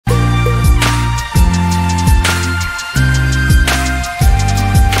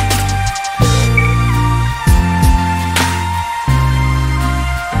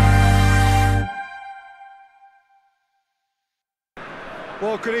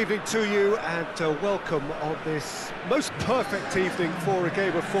good evening to you and welcome on this most perfect evening for a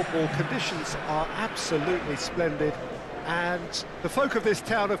game of football. Conditions are absolutely splendid and the folk of this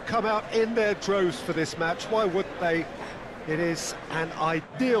town have come out in their droves for this match. Why wouldn't they? It is an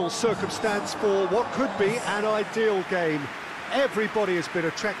ideal circumstance for what could be an ideal game. Everybody has been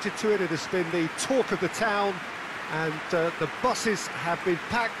attracted to it. It has been the talk of the town, and the buses have been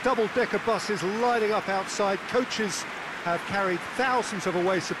packed, double-decker buses lining up outside. Coaches have carried thousands of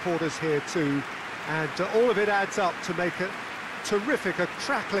away supporters here too, and all of it adds up to make a terrific, a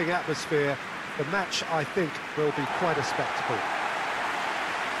crackling atmosphere. The match, I think, will be quite a spectacle.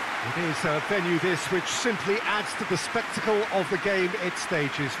 It is a venue this which simply adds to the spectacle of the game it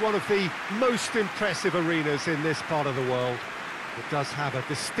stages. One of the most impressive arenas in this part of the world. It does have a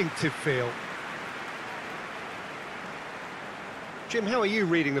distinctive feel. Jim, how are you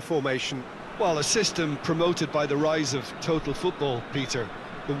reading the formation? Well, a system promoted by the rise of total football, Peter.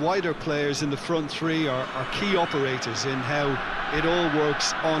 The wider players in the front three are key operators in how it all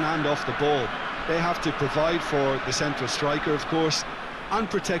works on and off the ball. They have to provide for the central striker, of course, and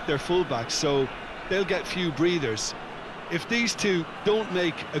protect their fullbacks, so they'll get few breathers. If these two don't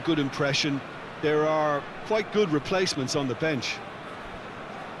make a good impression, there are quite good replacements on the bench.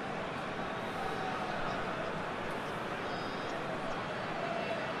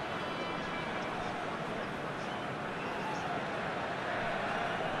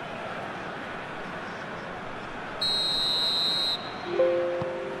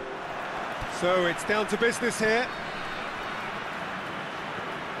 So it's down to business here.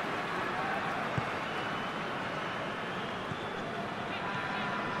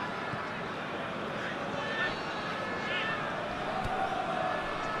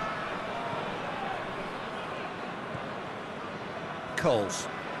 Coles.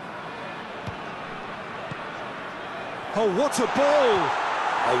 Oh, what a ball!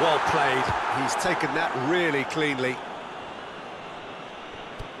 Oh, well played. He's taken that really cleanly.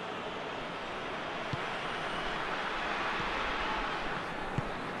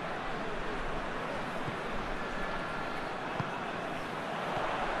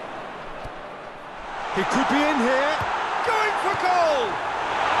 He could be in here, going for goal!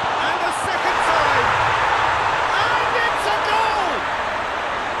 And a second time! And it's a goal!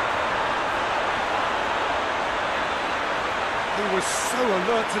 He was so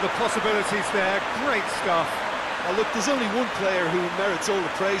alert to the possibilities there, great stuff. Well, look, there's only one player who merits all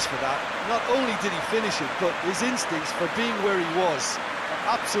the praise for that. Not only did he finish it, but his instincts for being where he was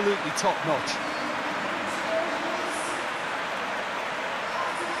are absolutely top-notch.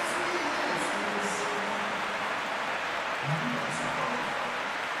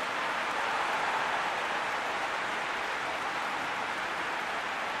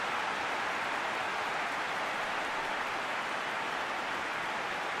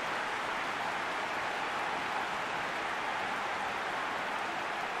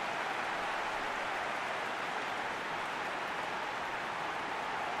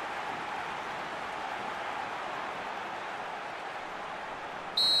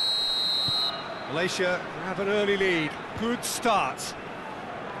 Malaysia have an early lead. Good start.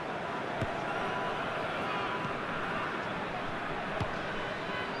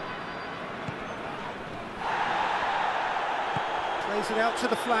 Plays it out to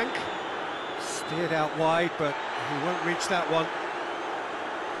the flank. Steered out wide, but he won't reach that one.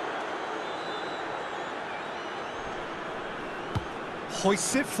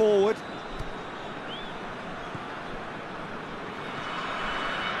 Hoists it forward.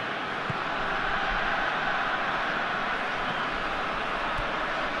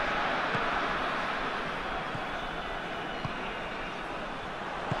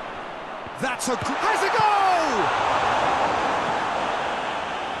 That's has a goal!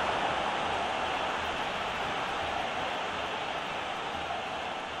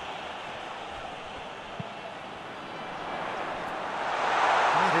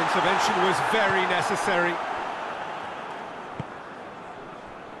 That intervention was very necessary.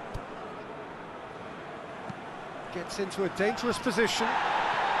 Gets into a dangerous position.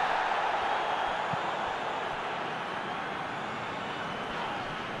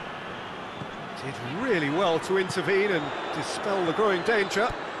 Did really well to intervene and dispel the growing danger.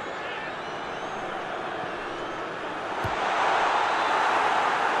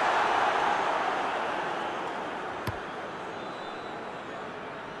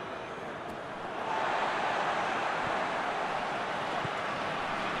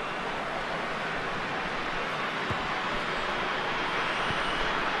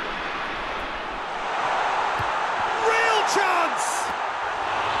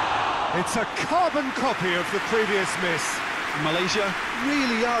 It's a carbon copy of the previous miss. Malaysia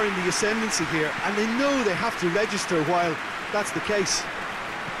really are in the ascendancy here, and they know they have to register while that's the case.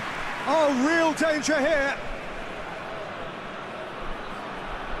 Oh, real danger here.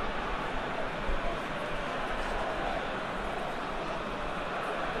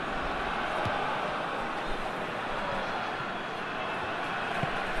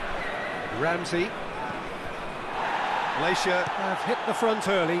 Ramsey. Malaysia have hit the front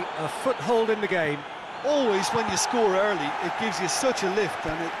early, a foothold in the game. Always when you score early, it gives you such a lift,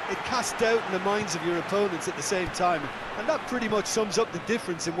 and it casts doubt in the minds of your opponents at the same time. And that pretty much sums up the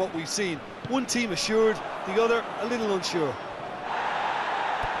difference in what we've seen. One team assured, the other a little unsure.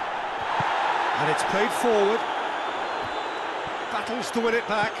 And it's played forward. Battles to win it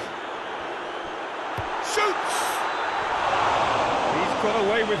back. Shoots! He's got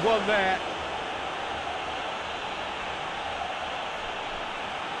away with one there.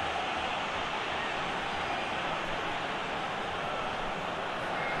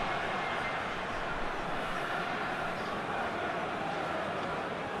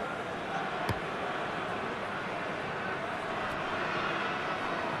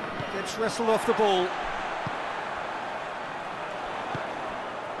 Gets wrestled off the ball.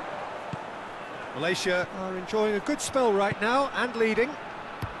 Malaysia are enjoying a good spell right now and leading.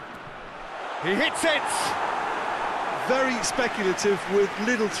 He hits it! Very speculative with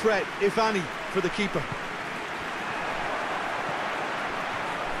little threat, if any, for the keeper.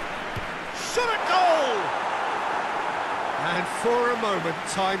 Shot at goal! And for a moment,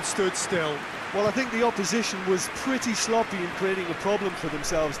 time stood still. Well, I think the opposition was pretty sloppy in creating a problem for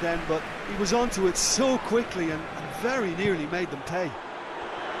themselves then, but he was onto it so quickly and very nearly made them pay.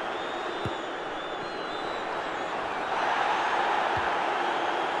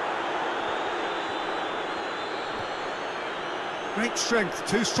 Great strength,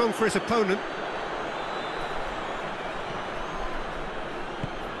 too strong for his opponent.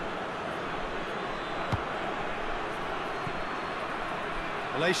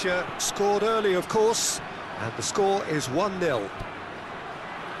 Malaysia scored early, of course, and the score is 1-0. And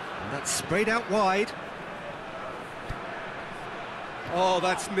that's sprayed out wide. Oh,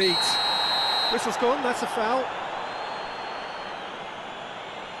 that's neat. Whistle's gone, that's a foul.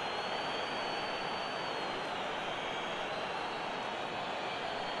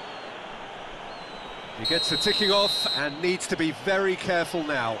 He gets the ticking off and needs to be very careful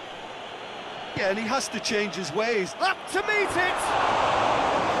now. Yeah, and he has to change his ways. Up to meet it!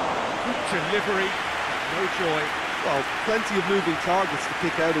 Good delivery, no joy. Well, plenty of moving targets to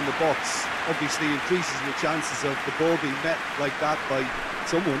pick out in the box. Obviously increases the chances of the ball being met like that by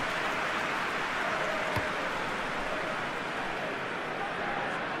someone.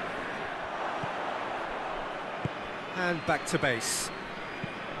 And back to base.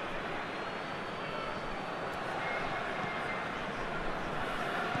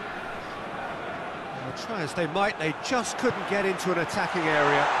 Try as they might, they just couldn't get into an attacking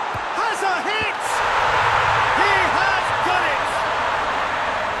area. Has a hit! He has done it!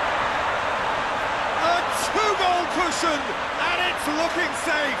 A two-goal cushion, and it's looking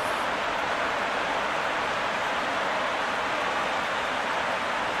safe.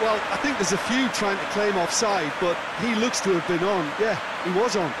 Well, I think there's a few trying to claim offside, but he looks to have been on. Yeah, he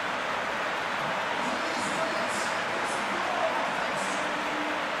was on.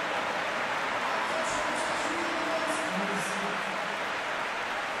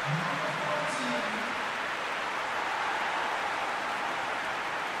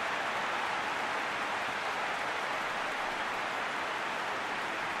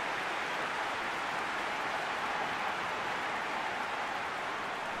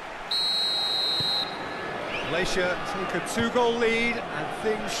 Malaysia take a two-goal lead, and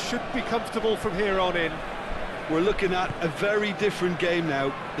things should be comfortable from here on in. We're looking at a very different game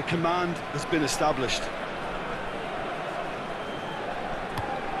now. The command has been established.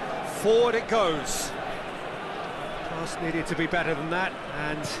 Forward it goes. Pass needed to be better than that,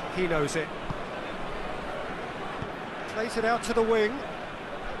 and he knows it. Plays it out to the wing.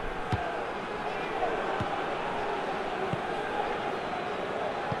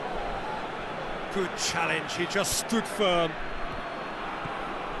 Good challenge, he just stood firm.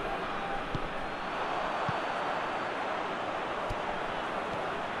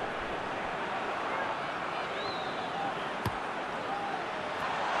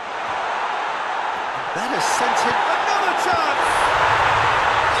 That has sent him another chance!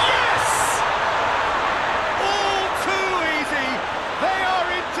 Yes! All too easy! They are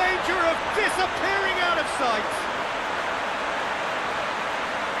in danger of disappearing out of sight!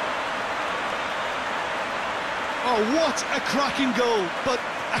 Oh, what a cracking goal, but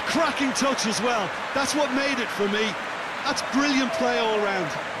a cracking touch as well. That's what made it for me. That's brilliant play all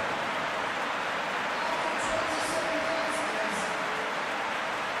round.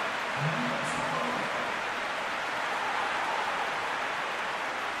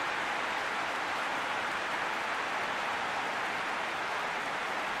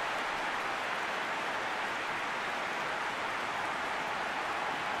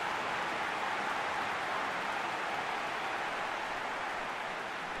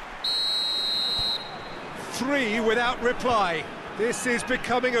 Three without reply. This is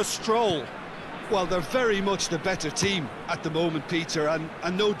becoming a stroll. Well, they're very much the better team at the moment, Peter, and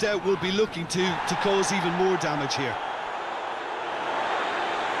no doubt will be looking to cause even more damage here.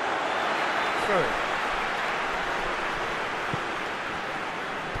 Through.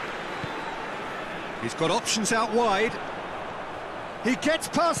 He's got options out wide. He gets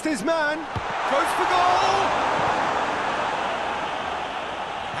past his man. Goes for goal!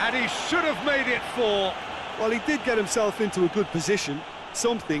 And he should have made it 4. Well, he did get himself into a good position,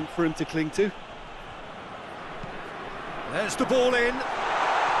 something for him to cling to. There's the ball in.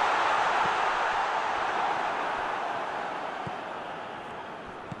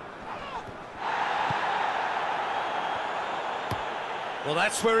 Well,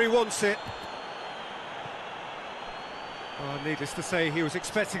 that's where he wants it. Oh, needless to say, he was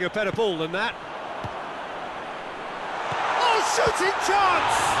expecting a better ball than that. Oh, shooting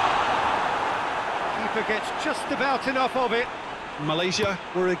chance! Keeper gets just about enough of it. Malaysia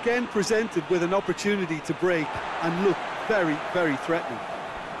were again presented with an opportunity to break and look very, very threatening.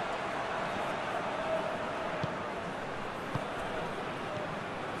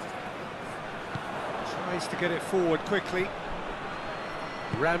 Tries to get it forward quickly.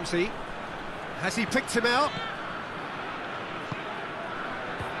 Ramsey. Has he picked him out?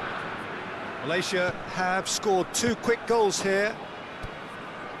 Malaysia have scored 2 quick goals here.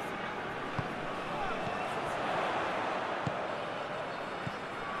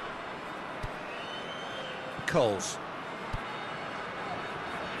 Coles.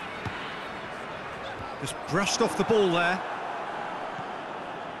 Just brushed off the ball there.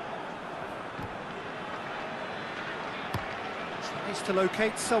 Tries to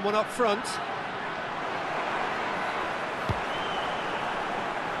locate someone up front.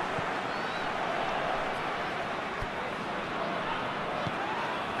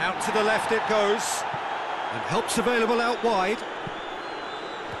 Out to the left it goes. And help's available out wide.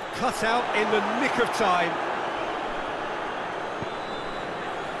 Cut out in the nick of time.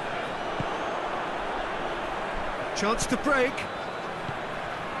 Chance to break.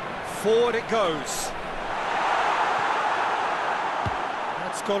 Forward it goes.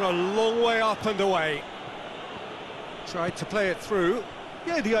 That's gone a long way up and away. Tried to play it through.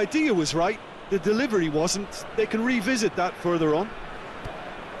 Yeah, the idea was right. The delivery wasn't. They can revisit that further on.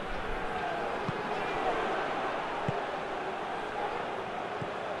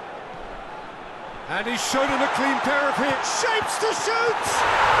 And he's shown him a clean pair of hips. Shapes to shoot!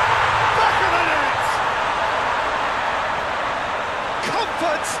 Back of the net!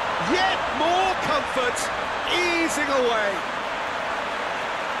 Comfort, yet more comfort, easing away.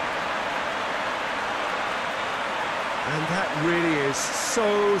 And that really is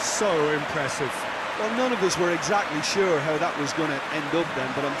so impressive. Well, none of us were exactly sure how that was going to end up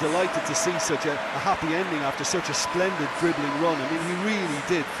then, but I'm delighted to see such a happy ending after such a splendid dribbling run. I mean, he really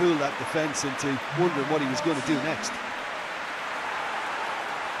did fool that defence into wondering what he was going to do next.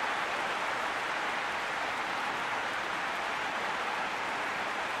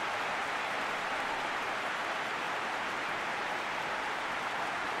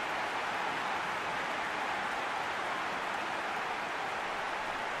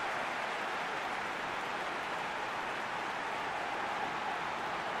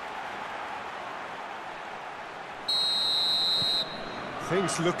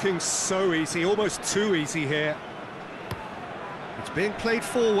 Things looking so easy, almost too easy here. It's being played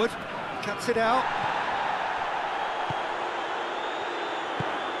forward, cuts it out.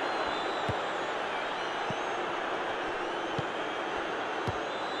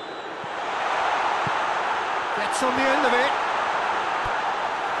 Gets on the end of it.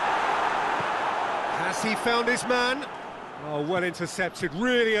 Has he found his man? Oh, well intercepted,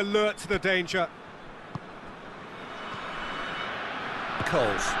 really alert to the danger.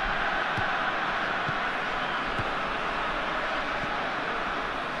 Coles.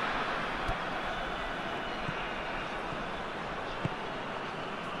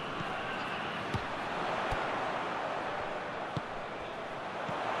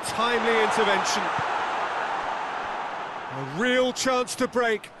 Timely intervention. A real chance to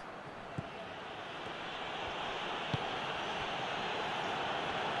break.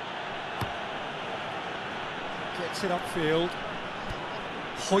 Gets Gets it upfield.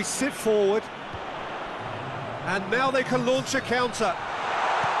 Hoists it forward. And now they can launch a counter.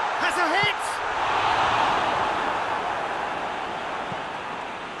 Has a hit!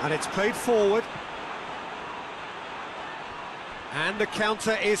 And it's played forward. And the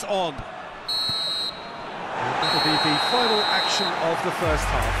counter is on. And that'll be the final action of the first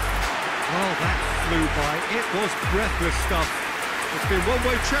half. Well, that flew by. It was breathless stuff. It's been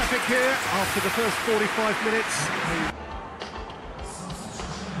one-way traffic here after the first 45 minutes.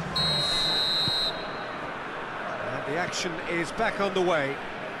 And the action is back underway.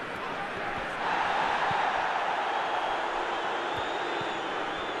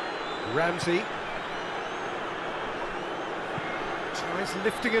 Ramsey tries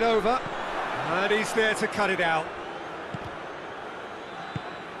lifting it over, and he's there to cut it out.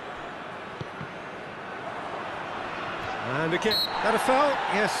 And again, that a foul?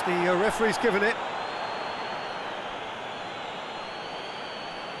 Yes, the referee's given it.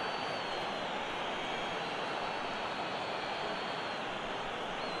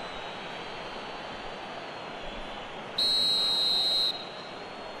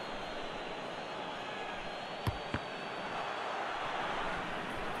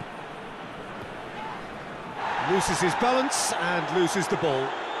 Loses his balance and loses the ball.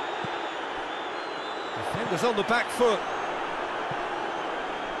 Defenders on the back foot.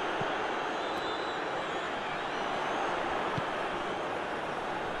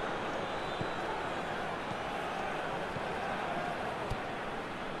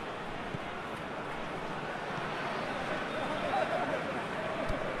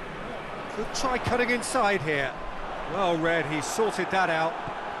 Could try cutting inside here. Well read, he sorted that out.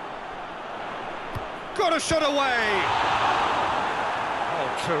 Got a shot away! Oh,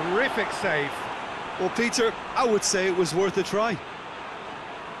 terrific save. Well, Peter, I would say it was worth a try.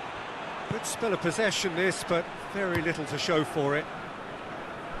 Good spell of possession this, but very little to show for it.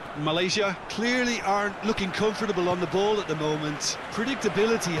 Malaysia clearly aren't looking comfortable on the ball at the moment.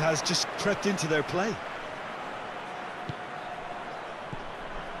 Predictability has just crept into their play.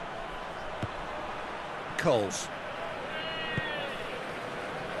 Coles.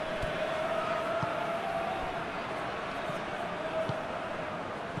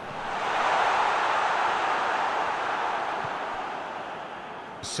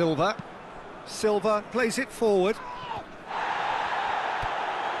 Silva plays it forward.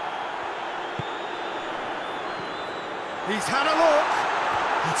 He's had a look.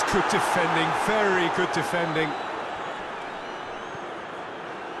 That's good defending, very good defending.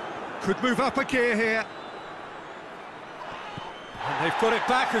 Could move up a gear here. And they've got it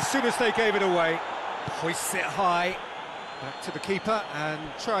back as soon as they gave it away. Hoists it high. Back to the keeper and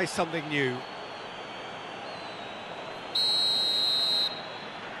try something new.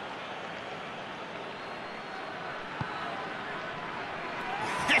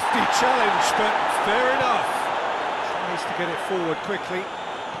 Hefty challenge, but fair enough. Tries to get it forward quickly.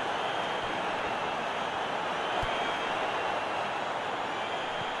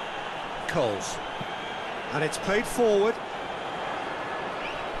 Coles. And it's played forward.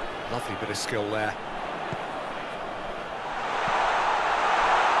 Lovely bit of skill there.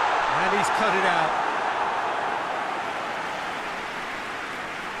 And he's cut it out.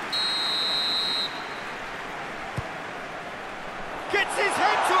 Gets his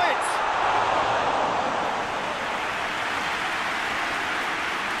head to it!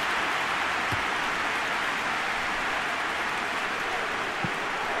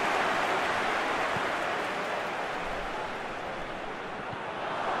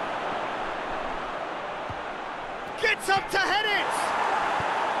 Gets up to head it!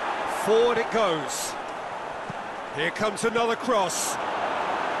 Forward it goes. Here comes another cross.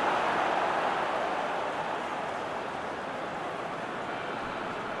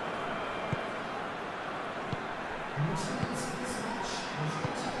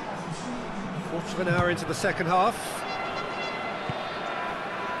 Quarter of an hour into the second half.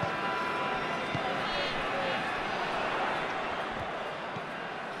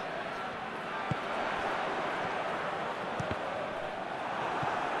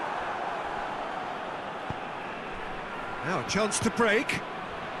 Now a chance to break.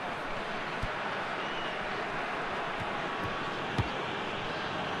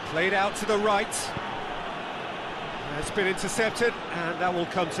 Played out to the right. It's been intercepted, and that will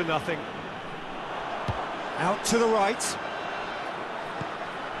come to nothing. Out to the right.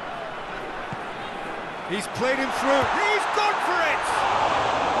 He's played him through. He's gone for it!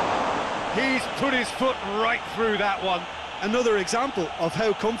 He's put his foot right through that one. Another example of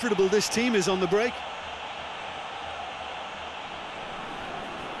how comfortable this team is on the break.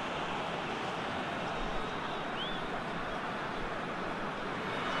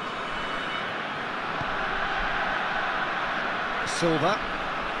 Silva.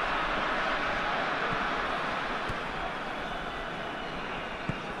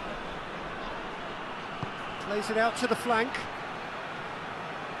 Plays it out to the flank.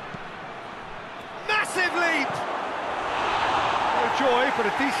 Massive leap! No joy, but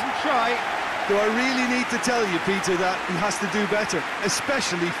a decent try. Do I really need to tell you, Peter, that he has to do better,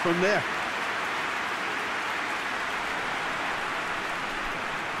 especially from there?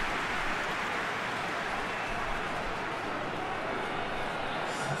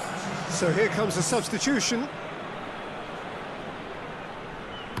 So here comes a substitution.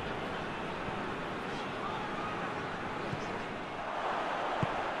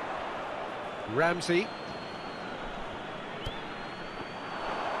 Ramsey.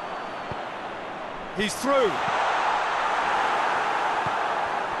 He's through.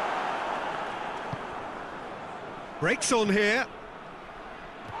 Breaks on here.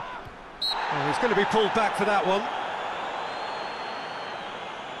 Oh, he's going to be pulled back for that one.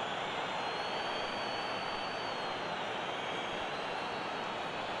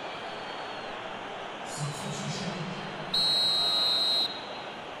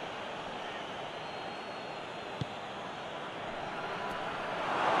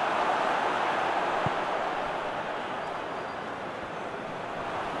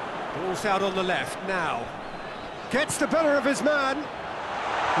 Ball's out on the left now. Gets the better of his man.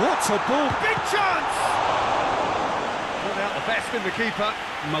 What a ball! Big chance! Not out the best in the keeper.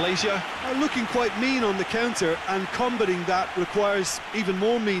 Malaysia are looking quite mean on the counter, and combating that requires even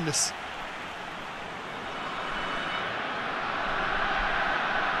more meanness.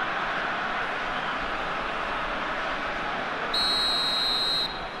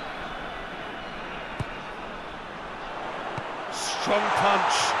 Strong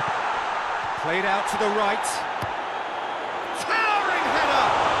punch. Played out to the right. Towering header!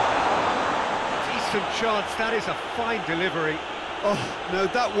 Decent chance, that is a fine delivery. Oh, no,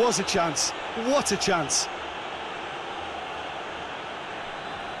 that was a chance. What a chance.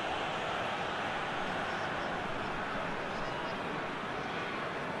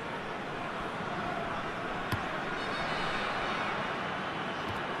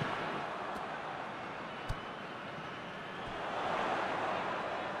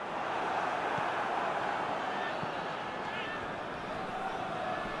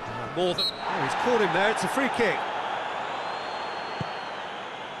 More than... Oh, he's caught him there, it's a free kick.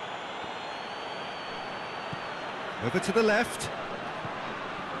 Over to the left.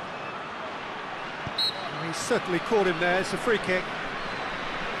 Oh, he's certainly caught him there, it's a free kick.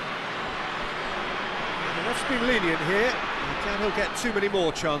 The ref's been lenient here. I doubt he'll get too many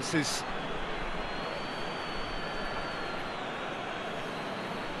more chances.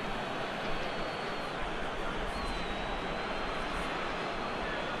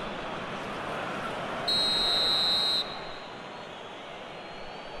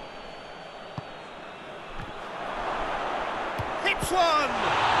 Hits one!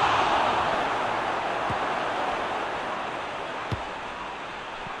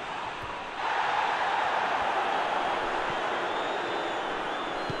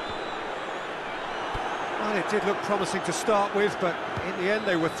 Well, it did look promising to start with, but in the end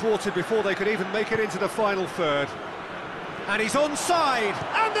they were thwarted before they could even make it into the final third. And he's onside,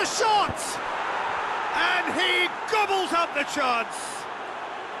 and the shot! And he gobbles up the chance!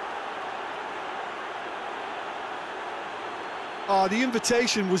 Oh, the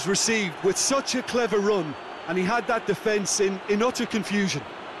invitation was received with such a clever run, and he had that defence in utter confusion.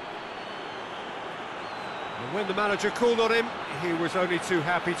 And when the manager called on him, he was only too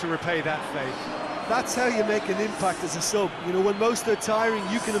happy to repay that faith. That's how you make an impact as a sub. You know, when most are tiring,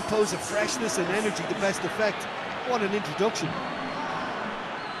 you can impose a freshness and energy to best effect. What an introduction.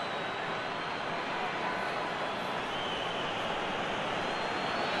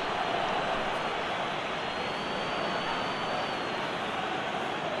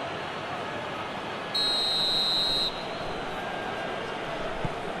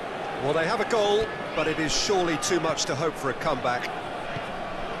 Well, they have a goal, but it is surely too much to hope for a comeback.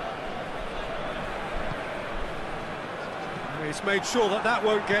 He's made sure that that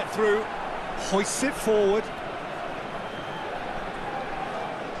won't get through. Hoists it forward.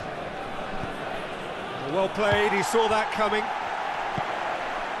 Well played, he saw that coming.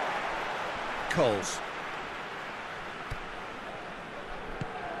 Coles.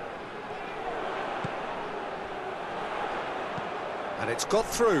 And it's got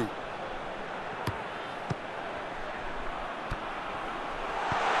through.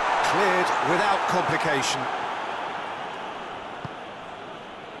 Cleared without complication.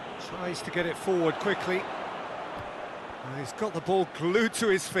 Tries to get it forward quickly. And he's got the ball glued to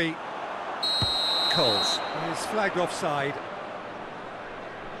his feet. Coles is flagged offside.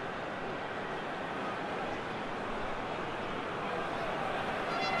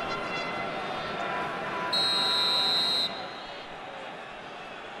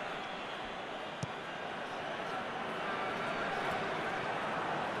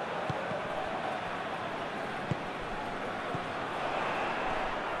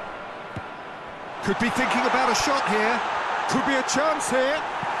 Could be thinking about a shot here. Could be a chance here.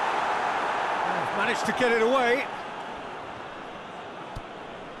 Oh, managed to get it away.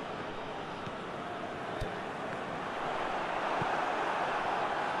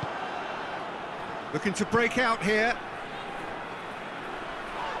 Looking to break out here.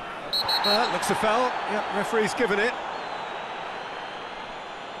 Looks a foul. Yep, referee's given it.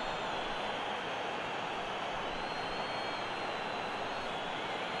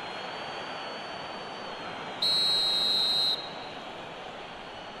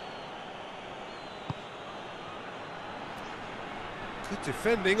 Good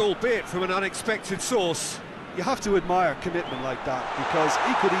defending, albeit from an unexpected source. You have to admire commitment like that, because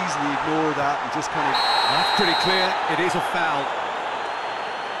he could easily ignore that and just kind of... That's pretty clear, it is a foul.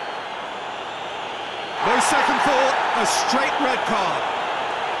 No second thought, a straight red card.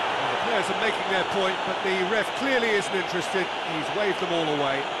 Well, the players are making their point, but the ref clearly isn't interested. He's waved them all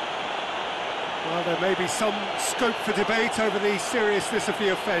away. Well, there may be some scope for debate over the seriousness of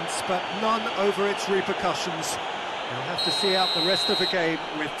the offence, but none over its repercussions. They'll have to see out the rest of the game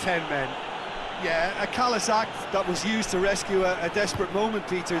with 10 men. Yeah, a callous act that was used to rescue a desperate moment,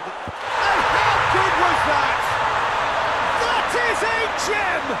 Peter. And how good was that? That is a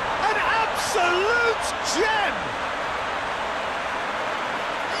gem! An absolute gem!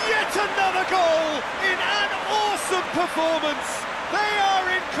 Yet another goal in an awesome performance! They are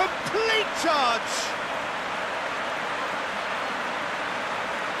in complete charge!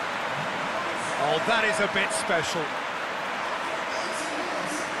 Oh, that is a bit special.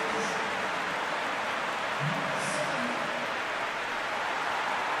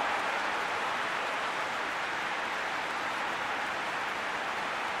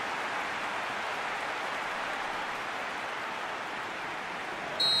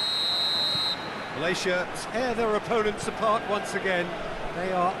 Malaysia tear their opponents apart once again.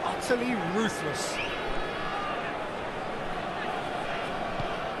 They are utterly ruthless.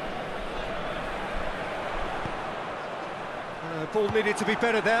 Ball needed to be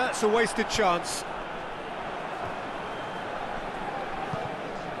better there, it's a wasted chance.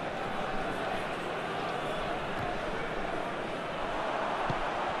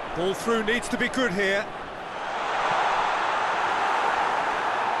 Ball through needs to be good here.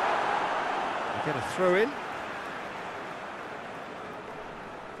 Get a throw in.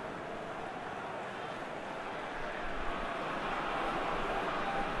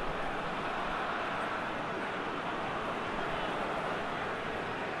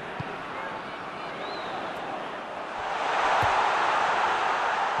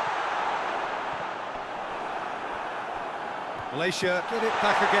 Malaysia get it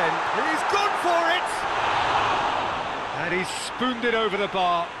back again. He's gone for it! And he's spooned it over the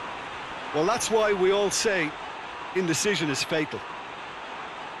bar. Well, that's why we all say indecision is fatal.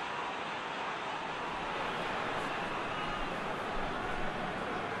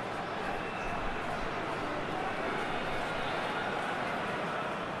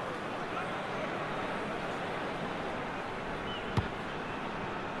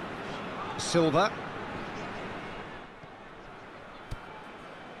 Silva.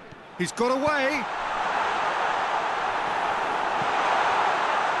 He's got away.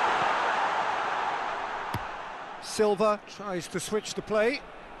 Silva tries to switch the play.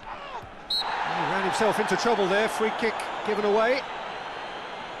 He ran himself into trouble there. Free kick given away.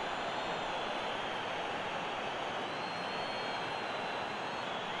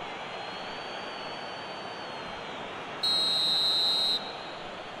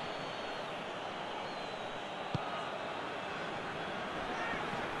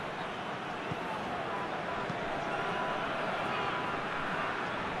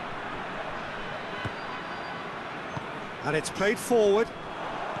 And it's played forward.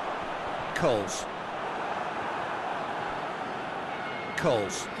 Coles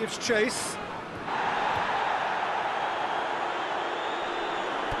gives chase.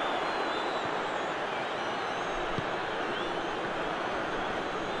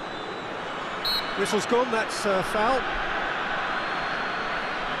 Whistle's gone, that's a foul.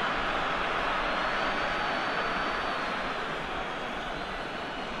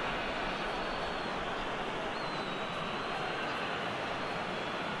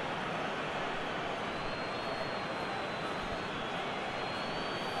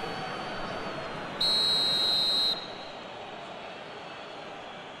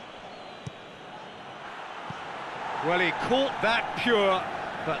 Well, he caught that pure,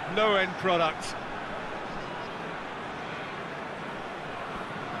 but no end product.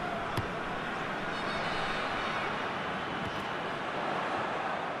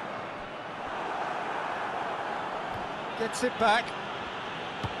 Gets it back.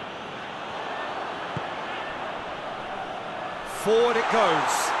 Forward it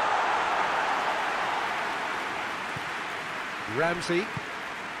goes. Ramsey.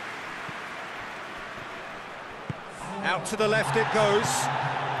 Out to the left it goes.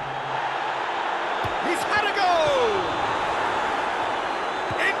 He's had a go!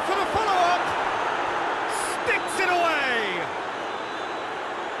 In for the follow-up. Sticks it away.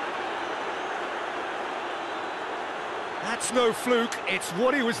 That's no fluke, it's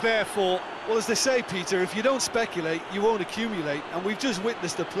what he was there for. Well, as they say, Peter, if you don't speculate, you won't accumulate. And we've just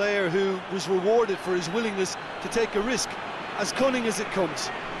witnessed a player who was rewarded for his willingness to take a risk, as cunning as it comes.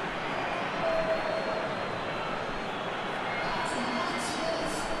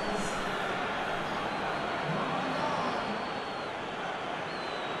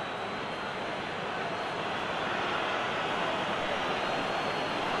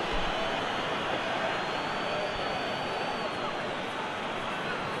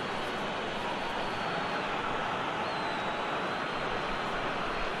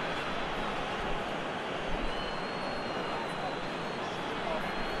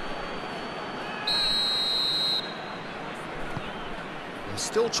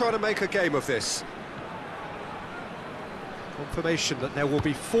 Still trying to make a game of this. Confirmation that there will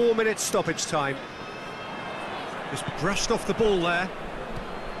be 4 minutes stoppage time. Just brushed off the ball there.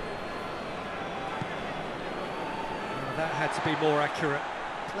 Oh, that had to be more accurate.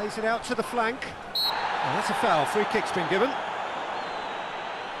 Plays it out to the flank. Oh, that's a foul. Free kick's been given.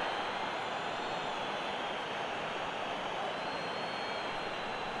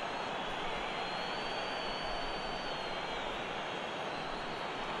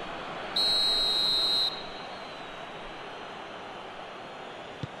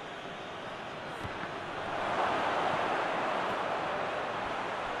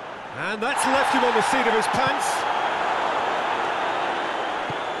 And that's left him on the seat of his pants.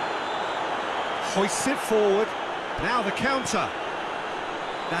 Hoists it forward. Now the counter.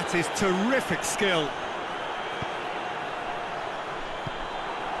 That is terrific skill.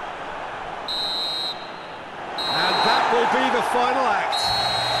 And that will be the final act.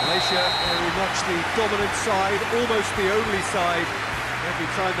 Malaysia very much the dominant side, almost the only side. Every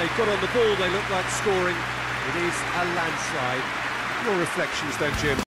time they got on the ball, they looked like scoring. It is a landslide. Your reflections then, Jim?